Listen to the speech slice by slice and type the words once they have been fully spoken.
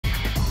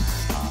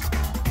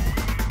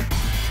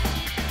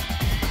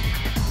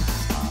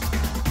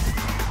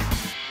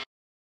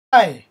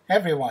Hi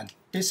everyone,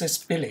 this is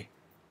Billy.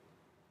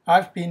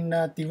 I've been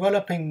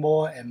developing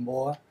more and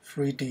more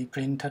 3D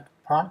printed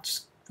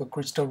parts for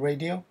crystal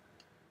radio.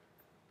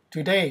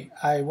 Today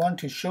I want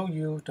to show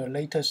you the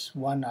latest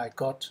one I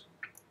got.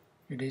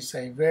 It is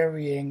a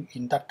varying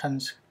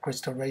inductance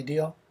crystal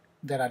radio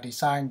that I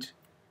designed.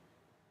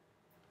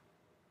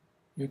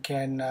 You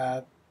can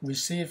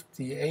receive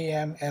the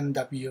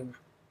AM/MW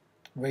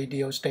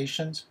radio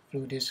stations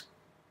through this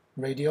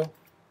radio.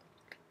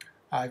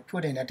 I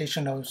put in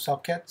additional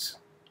sockets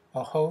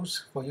or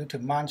holes for you to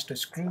mount the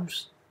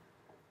screws,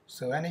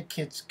 so any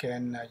kids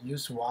can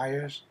use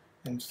wires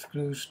and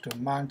screws to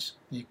mount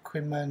the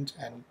equipment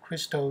and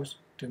crystals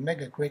to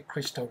make a great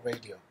crystal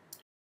radio.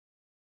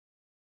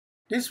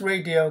 This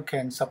radio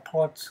can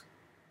support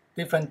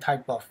different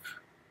types of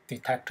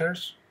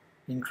detectors,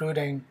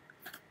 including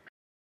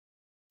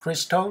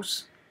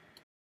crystals,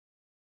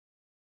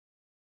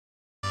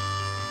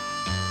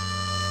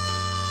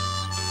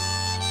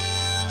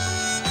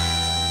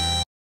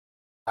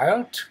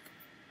 diode,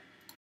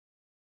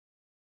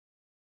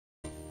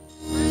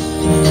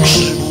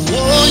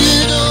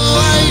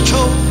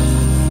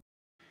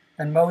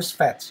 and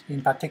MOSFETs,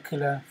 in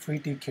particular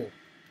 3D cube.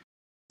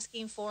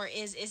 Asking for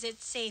is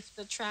it safe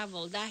to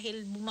travel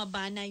dahil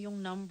bumaba na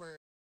yung number?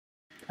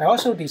 I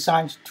also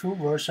designed two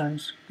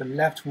versions. The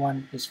left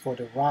one is for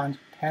the round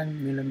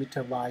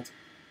 10mm wide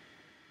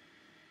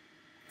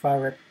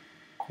Farad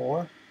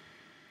core.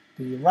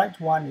 The right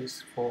one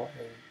is for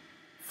a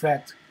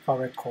flat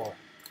Farad core.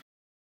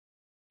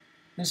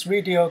 This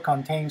video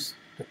contains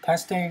the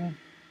testing,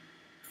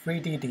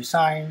 3D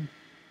design,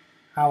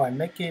 how I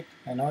make it,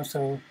 and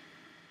also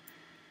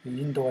the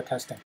indoor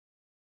testing.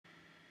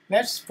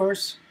 Let's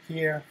first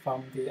hear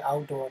from the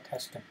outdoor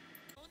testing.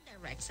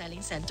 Direct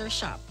Selling Center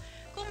Shop.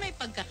 Kung may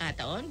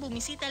pagkakataon,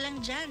 bumisita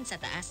lang dyan sa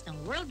taas ng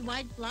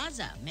Worldwide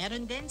Plaza.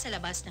 Meron din sa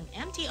labas ng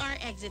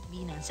MTR Exit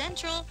B ng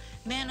Central,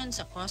 meron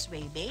sa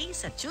Causeway Bay,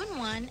 sa Tune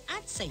 1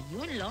 at sa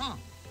Yunlong.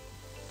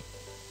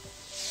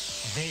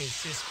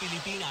 This is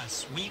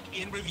Pilipinas Week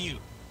in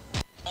Review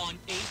on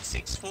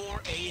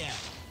 864 AM.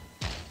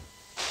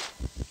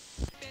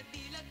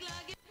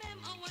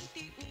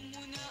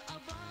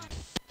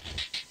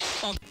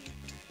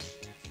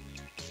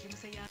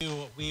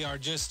 We are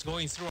just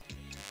going through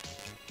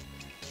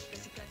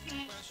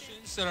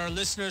questions that our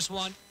listeners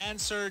want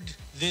answered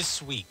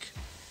this week.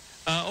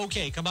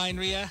 Okay, Kabayan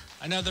Ria,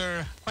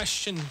 another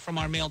question from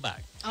our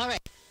mailbag. All right.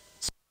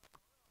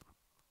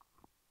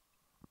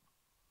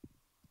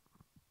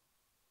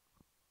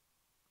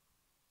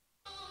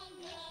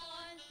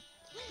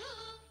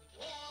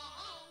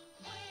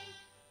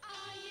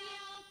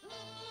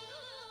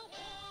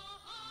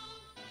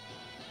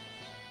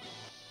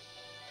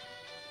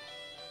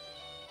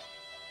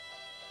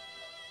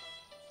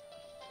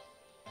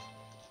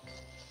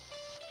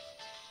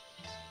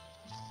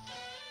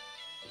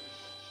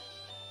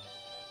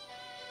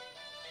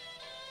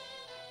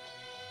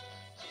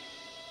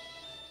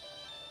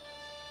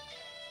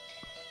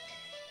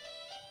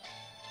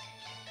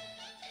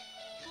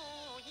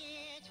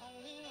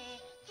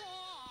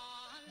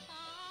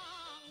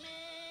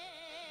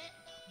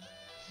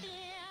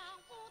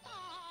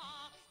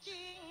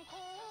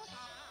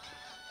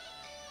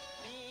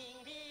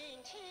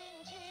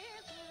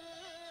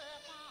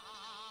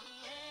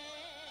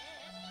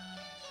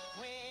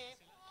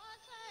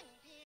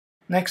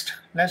 Next,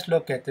 let's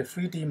look at the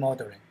 3D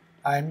modeling.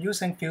 I am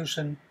using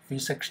Fusion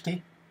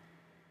V60.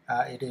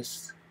 It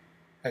is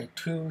a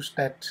tool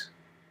that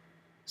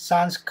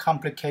sounds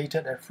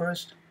complicated at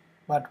first,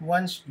 but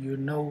once you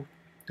know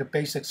the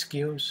basic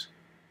skills,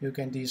 you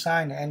can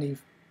design any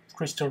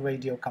crystal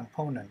radio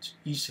component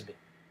easily.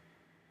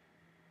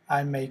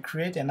 I may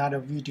create another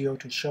video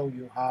to show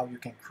you how you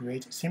can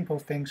create simple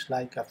things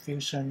like a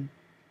fuse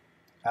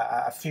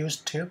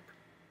tube,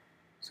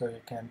 so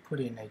you can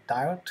put in a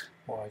diode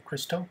or a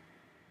crystal,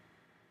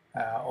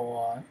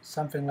 or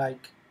something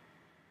like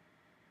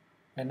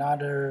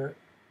another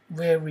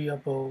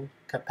variable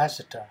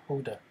capacitor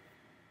holder.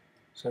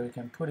 So you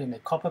can put in a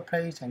copper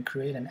plate and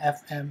create an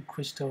FM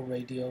crystal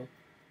radio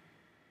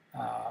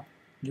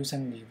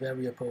using the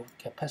variable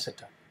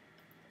capacitor.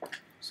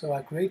 So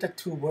I created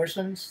two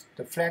versions,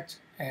 the flat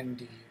and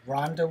the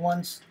rounder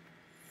ones.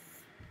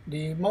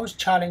 The most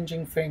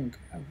challenging thing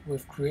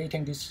with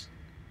creating this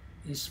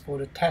is for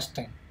the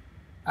testing.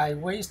 I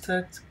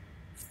wasted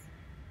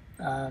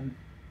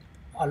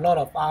a lot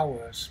of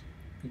hours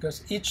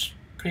because each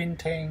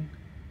printing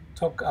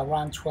took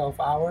around 12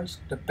 hours.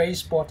 The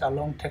baseboard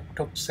alone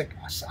took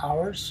 6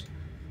 hours,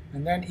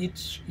 and then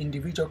each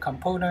individual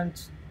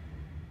component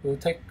will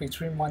take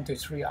between 1 to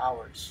 3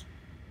 hours.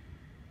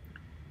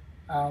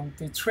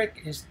 The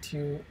trick is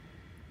to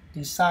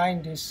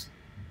design this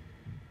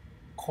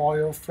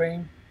coil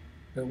frame,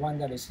 the one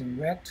that is in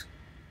red,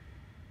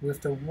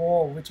 with the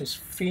wall which is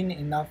thin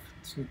enough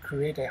to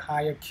create a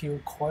higher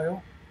Q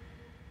coil,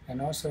 and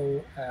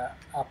also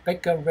a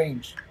bigger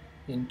range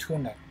in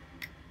tuning.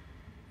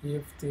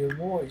 If the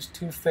wall is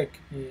too thick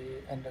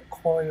and the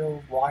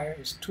coil wire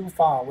is too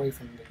far away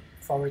from the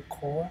Farad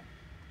core,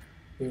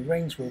 the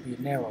range will be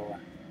narrower.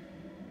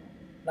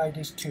 Like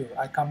these two,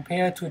 I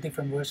compare two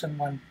different versions.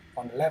 One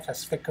on the left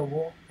has thicker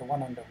wall, the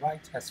one on the right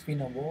has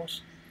thinner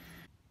walls.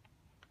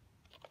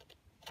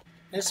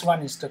 This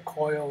one is the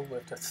coil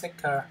with the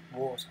thicker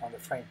walls on the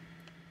frame.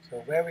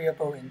 So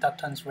variable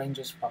inductance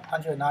ranges from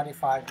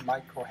 195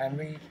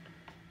 microhenry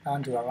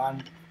down to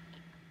around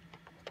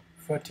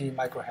 30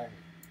 microhenry.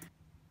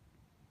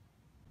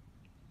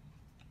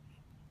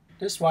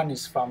 This one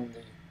is from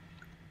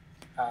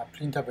the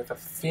printer with a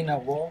thinner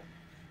wall.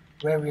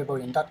 Variable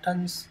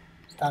inductance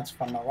starts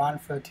from around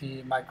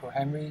 30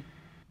 microhenry.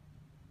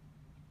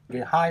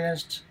 The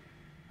highest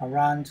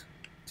around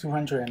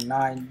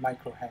 209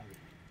 microhenry.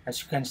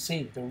 As you can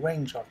see, the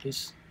range of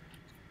this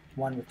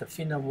one with the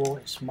thinner wall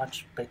is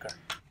much bigger.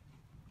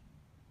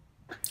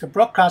 The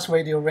broadcast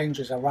radio range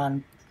is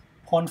around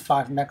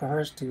 0.5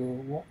 MHz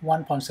to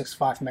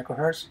 1.65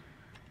 MHz,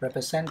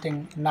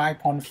 representing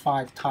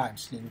 9.5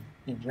 times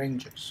in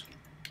ranges.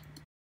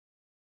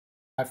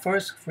 My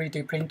first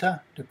 3D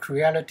printer, the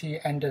Creality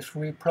Ender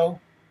 3 Pro,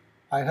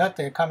 I heard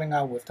they're coming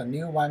out with the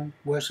new one,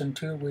 version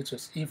 2, which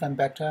is even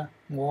better,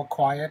 more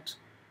quiet,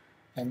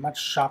 and much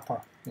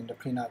sharper in the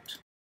printout.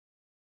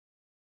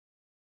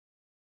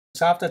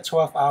 After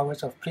 12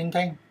 hours of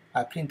printing,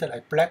 I printed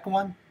a black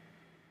one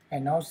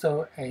and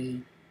also a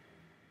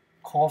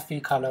coffee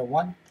color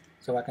one,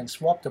 so I can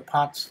swap the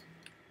parts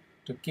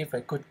to give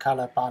a good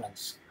color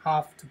balance.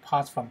 Half the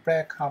parts from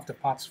black, half the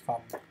parts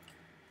from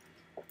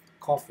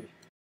coffee.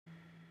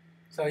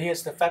 So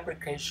here's the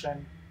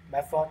fabrication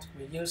method.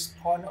 We use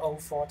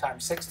 0.04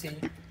 times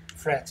 60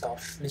 threads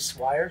of these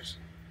wires,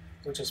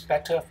 which is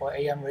better for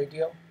AM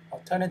radio.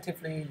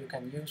 Alternatively, you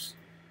can use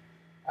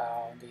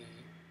the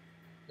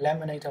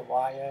laminated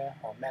wire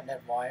or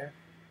magnet wire,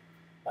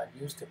 but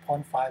use the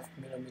 0.5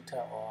 millimeter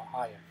or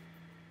higher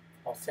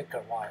or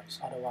thicker wires.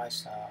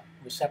 Otherwise,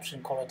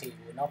 reception quality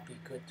will not be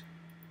good.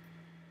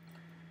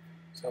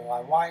 So I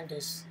wind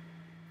this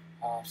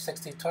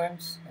 60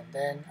 turns, and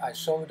then I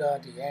solder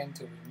the end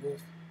to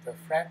remove the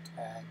thread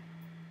and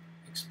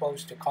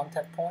expose the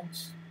contact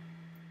points.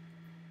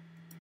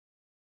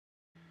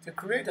 To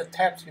create the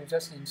tabs, you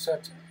just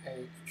insert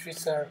a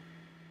tweezer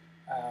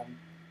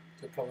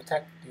to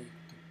protect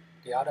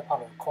the other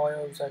part of the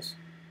coil. Just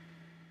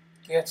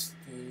gets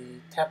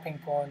the tapping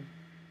point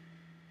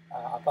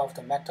above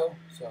the metal,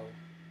 so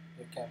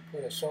you can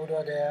put a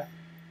solder there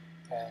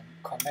and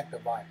connect the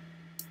wire.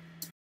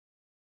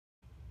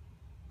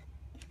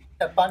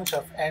 A bunch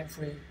of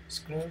M3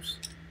 screws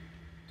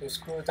to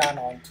screw down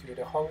onto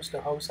the holes. The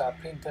holes are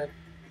printed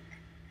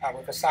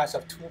with a size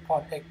of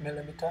 2.8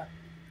 millimeter,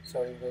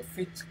 so it will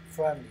fit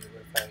firmly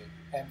with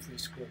a M3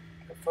 screw.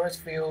 The first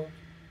few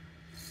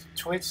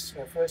twists,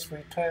 the first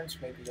few turns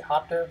may be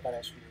harder, but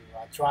as you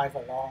drive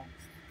along,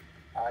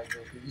 it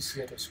will be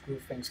easier to screw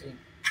things in.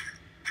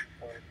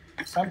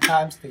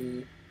 Sometimes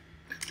the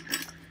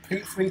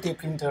 3D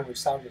printer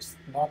result is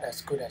not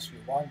as good as you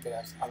want.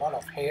 There's a lot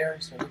of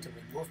hairs, you need to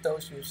remove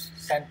those, use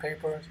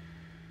sandpaper,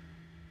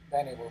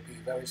 then it will be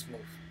very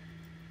smooth.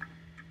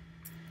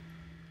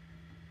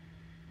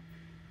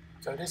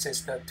 So this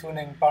is the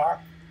tuning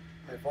bar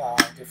with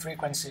the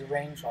frequency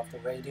range of the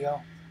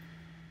radio.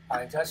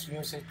 I just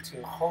use it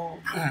to hold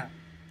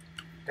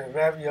the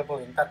variable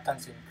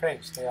inductance in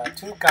place. There are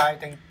two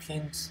guiding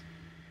pins,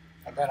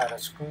 and then are the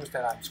screws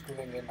that I'm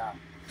screwing in now.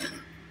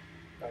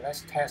 So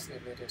let's test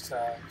if it is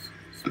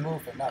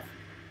smooth enough.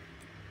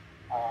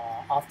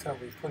 After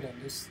we put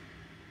in this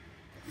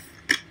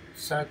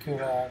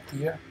circular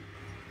gear,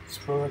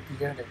 spiral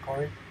gear they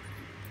call it,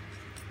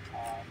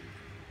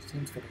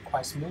 seems to be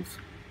quite smooth.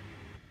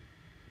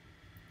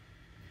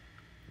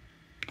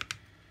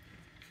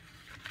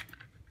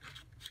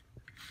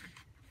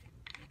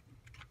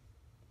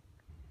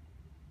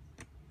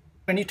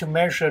 We need to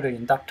measure the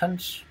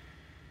inductance.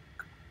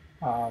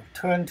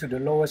 Turn to the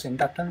lowest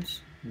inductance,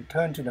 and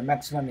turn to the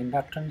maximum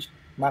inductance,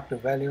 mark the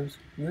values.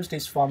 Use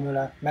this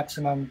formula,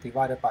 maximum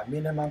divided by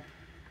minimum.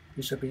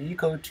 It should be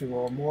equal to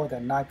or more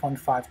than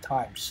 9.5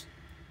 times.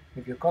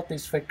 If you got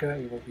this figure,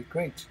 it will be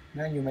great.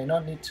 Then you may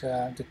not need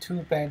the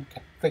 2-band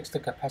fixed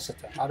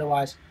capacitor.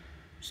 Otherwise,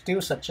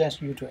 still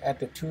suggest you to add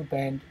the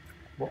 2-band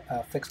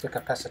fixed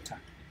capacitor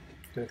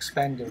to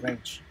expand the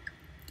range.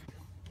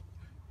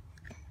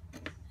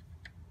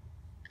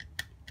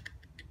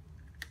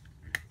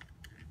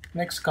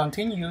 Next,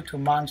 continue to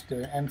mount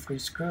the M3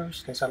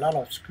 screws. There's a lot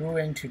of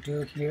screwing to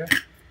do here.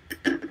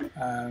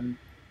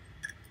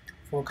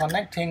 For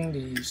connecting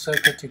the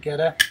circuit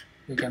together,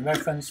 you can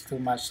reference to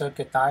my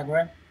circuit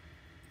diagram.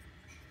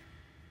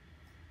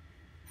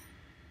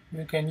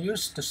 You can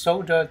use the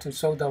solder to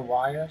solder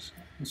wires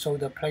and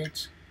solder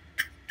plates,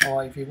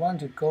 or if you want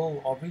to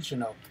go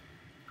original,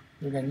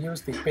 you can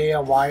use the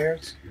bare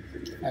wires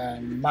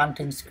and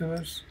mounting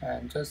screws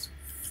and just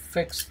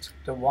fix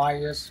the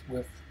wires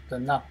with the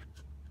nut.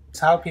 It's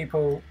how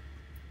people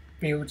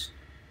build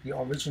the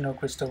original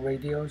crystal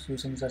radios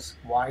using just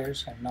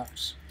wires and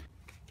nuts.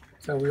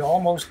 So we're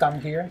almost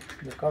done here.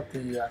 We've got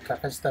the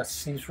capacitor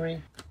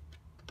C3.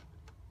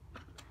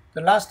 The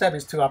last step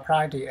is to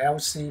apply the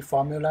LC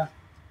formula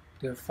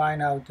to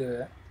find out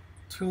the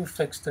two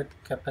fixed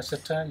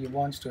capacitor, you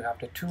want to have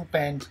the two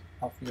bands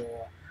of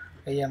your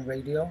AM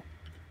radio.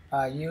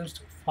 I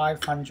used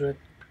 500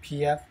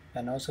 PF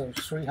and also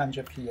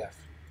 300 PF.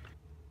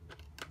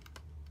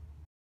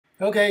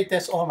 Okay,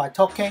 that's all my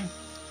talking.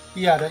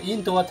 Here are the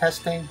indoor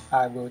testing.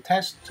 I will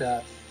test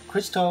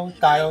crystal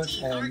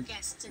diodes and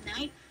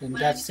in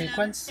that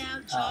sequence.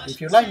 If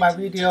you like my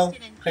video,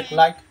 click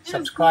like,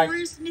 subscribe,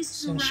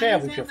 and share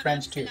with your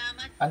friends too.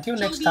 Until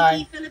next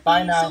time,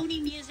 bye now.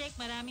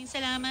 Maraming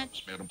salamat.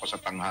 Meron pa sa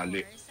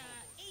tanghali.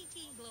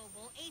 18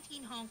 Global,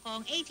 18 Hong Kong,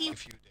 18... A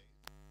few days.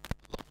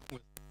 With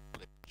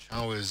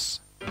how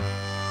is...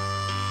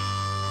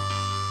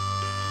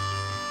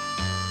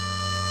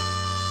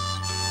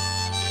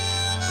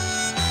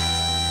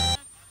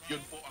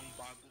 Yun po ang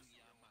bagong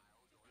yaman.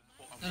 Yun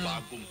po ang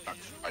bagong tax.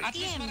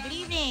 Tim, good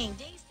evening.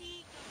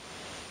 JC.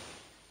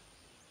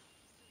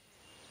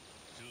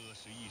 这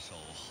是一首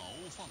豪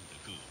放的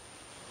歌，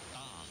大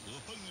河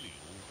奔流，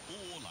波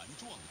澜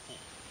壮阔，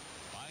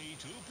百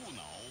折不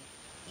挠，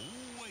不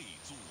畏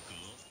阻隔。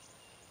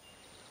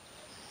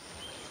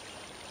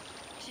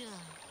这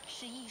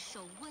是一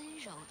首温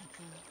柔的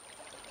歌，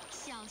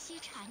小溪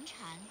潺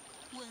潺，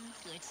温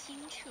和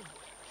清澈，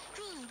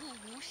润物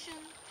无声，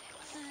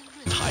滋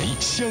润。台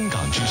香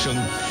港之声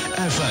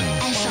FM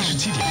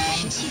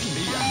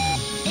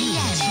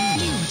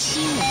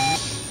 87.8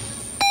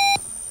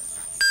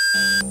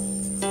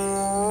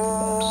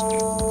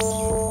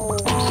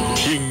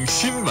 听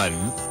新闻，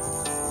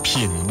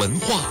品文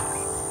化，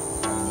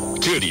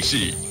这里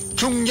是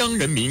中央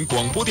人民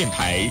广播电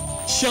台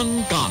香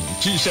港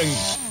之声。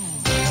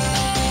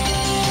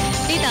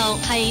呢度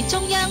係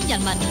中央人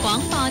民廣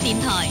播電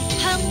台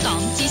香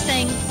港之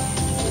聲。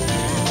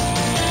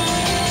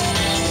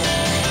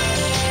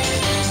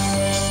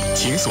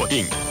请锁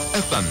定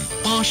FM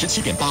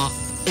 87.8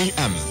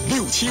 AM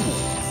 675，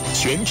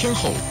全天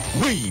候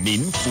为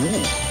您服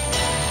务。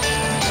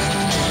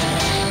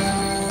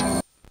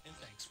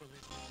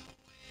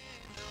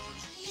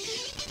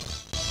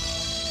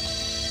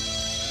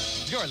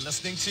You're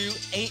listening to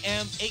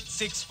AM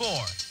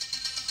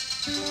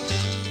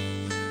 864.